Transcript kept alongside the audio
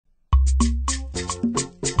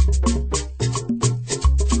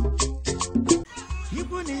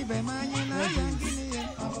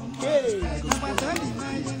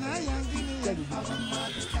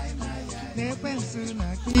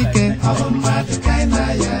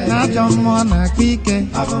Na John Mona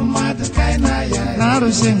Kike, Na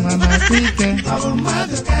Rushing Mana Kike,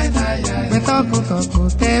 Betoko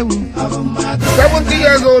Tewu, 70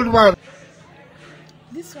 years old man.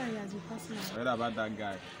 This one has been personal. I read about that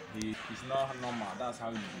guy. He's not normal. That's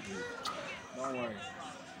how he behave. Don't worry.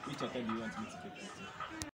 Which hotel do you want me to take you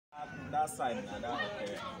to? That side, that hotel.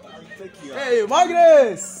 I'll take you. Hey,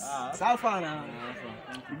 Margaret! Salfa now.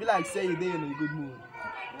 You be like say you dey in a good mood.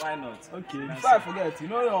 Why not? Okay, before I forget, you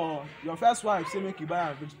know your first wife say make you buy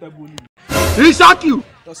a vegetable leaf. He shock you.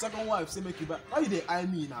 Your second wife say make you buy. Why you dey eye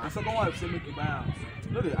me now? Your second wife say make you buy am.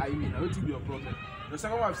 You know they eye me now. What will be your problem? Your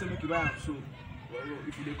second wife say make you buy am. So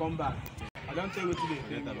if you dey come back, I don't tell you what to do.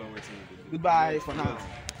 Forget about what you do. Goodbye for now.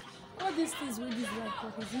 All these things with this like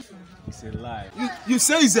proposition. It's a lie. You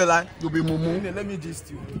say it's a lie? You be mumu. Let me gist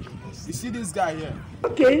you. You see this guy here?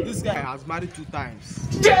 Okay. This guy has married 2 times.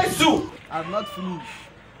 Jesus. I've not finished.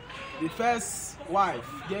 The first wife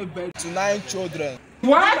gave birth to 9 children.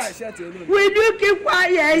 What? Will you keep The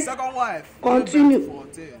quiet? second wife Continue. gave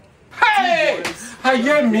birth to 14. Hey! I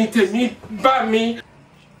hear me, me, by me.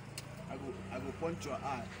 I go punch your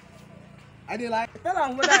eye. I didn't like. Tell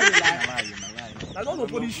them whether I didn't like. I don't know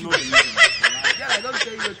police you. Yeah, I don't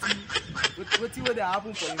tell you what they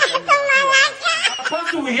happen for you.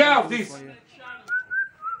 What do we hear of this?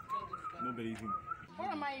 Nobody even. What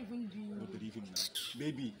am I even doing? Nobody even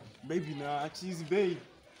now. Baby now. Cheese, babe.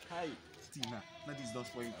 Hi. Tina. Now this does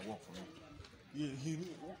for you. I work for you. Yeah,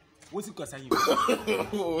 what's it cause?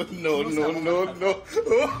 Oh, no.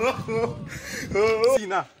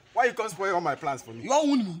 Tina. Why you can't spoil all my plans for me? You want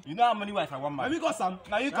wound me? You know how many wives I want, man. Let me call Sam.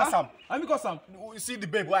 Now you call Sam. Let me call Sam. You see the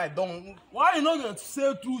babe why I don't. Why you not gonna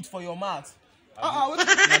say truth for your mouth? Now maybe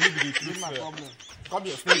the truth. My problem. Come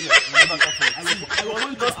here, stay here. You never talk to me. I will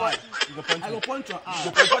punch your eye. You go punch I me. will punch your eye.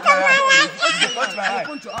 You punch my eye. You punch my I will eye.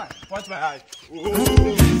 punch your eye. Punch my eye.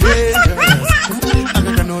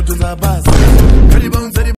 I got no to the bus.